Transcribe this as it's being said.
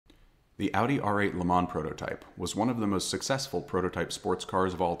The Audi R8 Le Mans prototype was one of the most successful prototype sports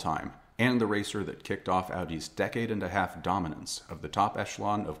cars of all time, and the racer that kicked off Audi's decade-and-a-half dominance of the top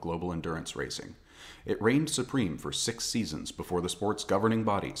echelon of global endurance racing. It reigned supreme for 6 seasons before the sport's governing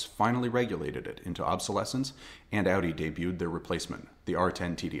bodies finally regulated it into obsolescence, and Audi debuted their replacement, the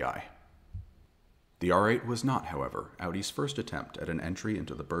R10 TDI. The R8 was not, however, Audi's first attempt at an entry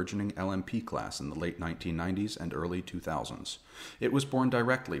into the burgeoning LMP class in the late 1990s and early 2000s. It was born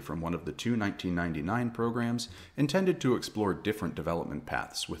directly from one of the 2 1999 programs intended to explore different development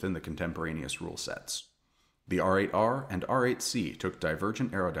paths within the contemporaneous rule sets. The R8R and R8C took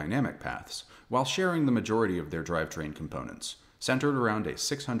divergent aerodynamic paths while sharing the majority of their drivetrain components, centered around a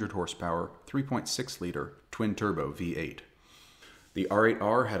 600 horsepower, 3.6-liter twin-turbo V8. The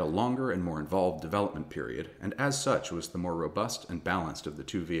R8R had a longer and more involved development period, and as such was the more robust and balanced of the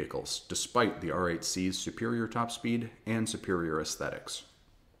two vehicles, despite the R8C's superior top speed and superior aesthetics.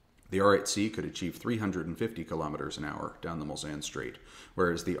 The R8C could achieve 350 kilometers an hour down the Mulsanne Straight,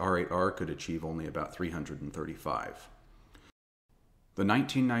 whereas the R8R could achieve only about 335. The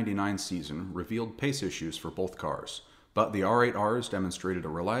 1999 season revealed pace issues for both cars, but the R8Rs demonstrated a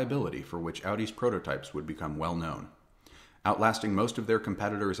reliability for which Audi's prototypes would become well known, outlasting most of their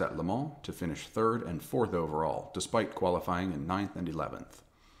competitors at Le Mans to finish 3rd and 4th overall, despite qualifying in 9th and 11th.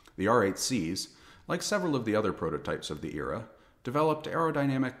 The R8Cs, like several of the other prototypes of the era, developed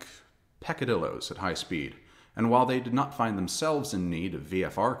aerodynamic peccadillos at high speed, and while they did not find themselves in need of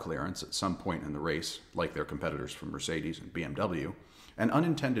VFR clearance at some point in the race, like their competitors from Mercedes and BMW, an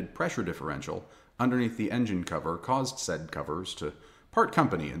unintended pressure differential underneath the engine cover caused said covers to part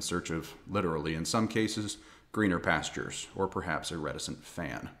company in search of, literally in some cases, greener pastures, or perhaps a reticent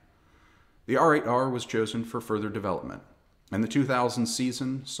fan. The R8R was chosen for further development, and the 2000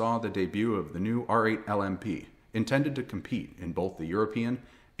 season saw the debut of the new R8 LMP, intended to compete in both the European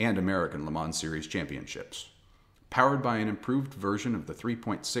and American Le Mans Series championships. Powered by an improved version of the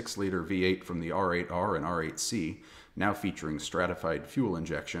 3.6-liter V8 from the R8R and R8C, now featuring stratified fuel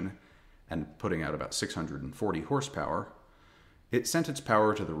injection and putting out about 640 horsepower, it sent its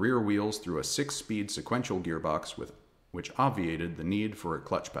power to the rear wheels through a 6-speed sequential gearbox which obviated the need for a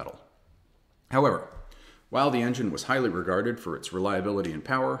clutch pedal. However, while the engine was highly regarded for its reliability and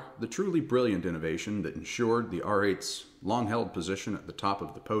power, the truly brilliant innovation that ensured the R8's long-held position at the top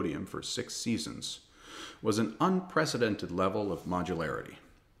of the podium for 6 seasons was an unprecedented level of modularity.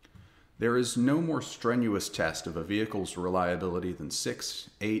 There is no more strenuous test of a vehicle's reliability than 6,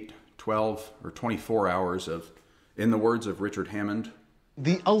 8, 12, or 24 hours of, in the words of Richard Hammond,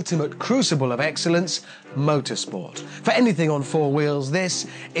 the ultimate crucible of excellence, motorsport. For anything on 4 wheels, this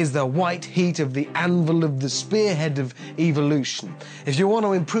is the white heat of the anvil of the spearhead of evolution. If you want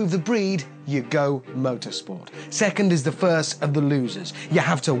to improve the breed, you go motorsport. Second is the first of the losers. You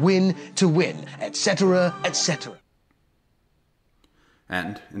have to win, etc., etc.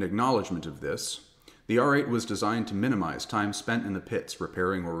 And, in acknowledgement of this, the R8 was designed to minimize time spent in the pits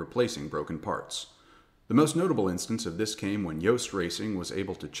repairing or replacing broken parts. The most notable instance of this came when Yost Racing was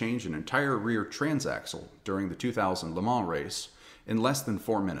able to change an entire rear transaxle during the 2000 Le Mans race in less than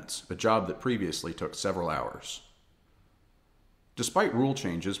 4 minutes, a job that previously took several hours. Despite rule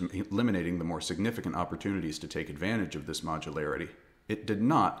changes eliminating the more significant opportunities to take advantage of this modularity, it did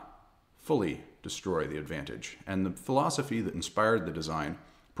not fully destroy the advantage, and the philosophy that inspired the design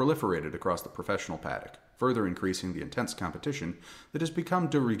proliferated across the professional paddock, further increasing the intense competition that has become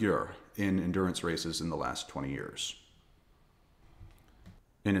de rigueur in endurance races in the last 20 years.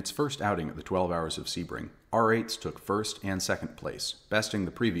 In its first outing at the 12 Hours of Sebring, R8s took 1st and 2nd place, besting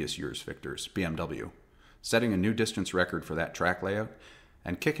the previous year's victors, BMW, setting a new distance record for that track layout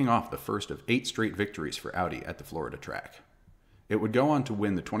and kicking off the first of 8 straight victories for Audi at the Florida track. It would go on to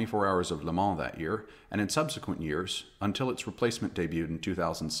win the 24 Hours of Le Mans that year, and in subsequent years, until its replacement debuted in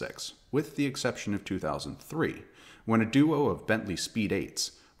 2006, with the exception of 2003, when a duo of Bentley Speed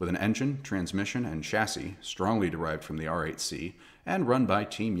 8s, with an engine, transmission, and chassis strongly derived from the R8C, and run by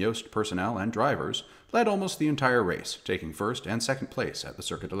Team Yost personnel and drivers, led almost the entire race, taking 1st and 2nd place at the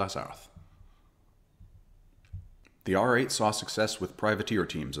Circuit de la Sarthe. The R8 saw success with privateer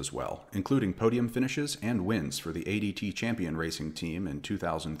teams as well, including podium finishes and wins for the ADT Champion Racing Team in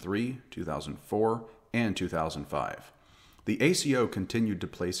 2003, 2004, and 2005. The ACO continued to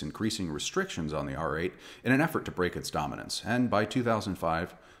place increasing restrictions on the R8 in an effort to break its dominance, and by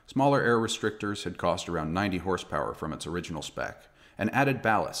 2005, smaller air restrictors had cost around 90 horsepower from its original spec, and added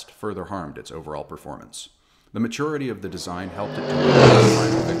ballast further harmed its overall performance. The maturity of the design helped it to win the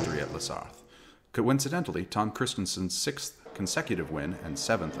final victory at La Sarthe. Coincidentally, Tom Christensen's 6th consecutive win and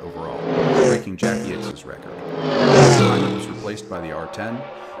 7th overall, breaking Jackie Ickx's record. This time it was replaced by the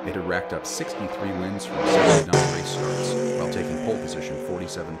R10, It had racked up 63 wins from 79 race starts, while taking pole position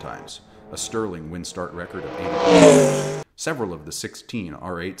 47 times, a sterling win start record of 80. Several of the 16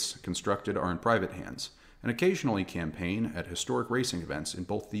 R8s constructed are in private hands, and occasionally campaign at historic racing events in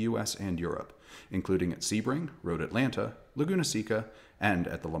both the US and Europe, including at Sebring, Road Atlanta, Laguna Seca, and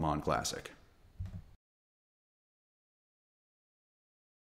at the Le Mans Classic.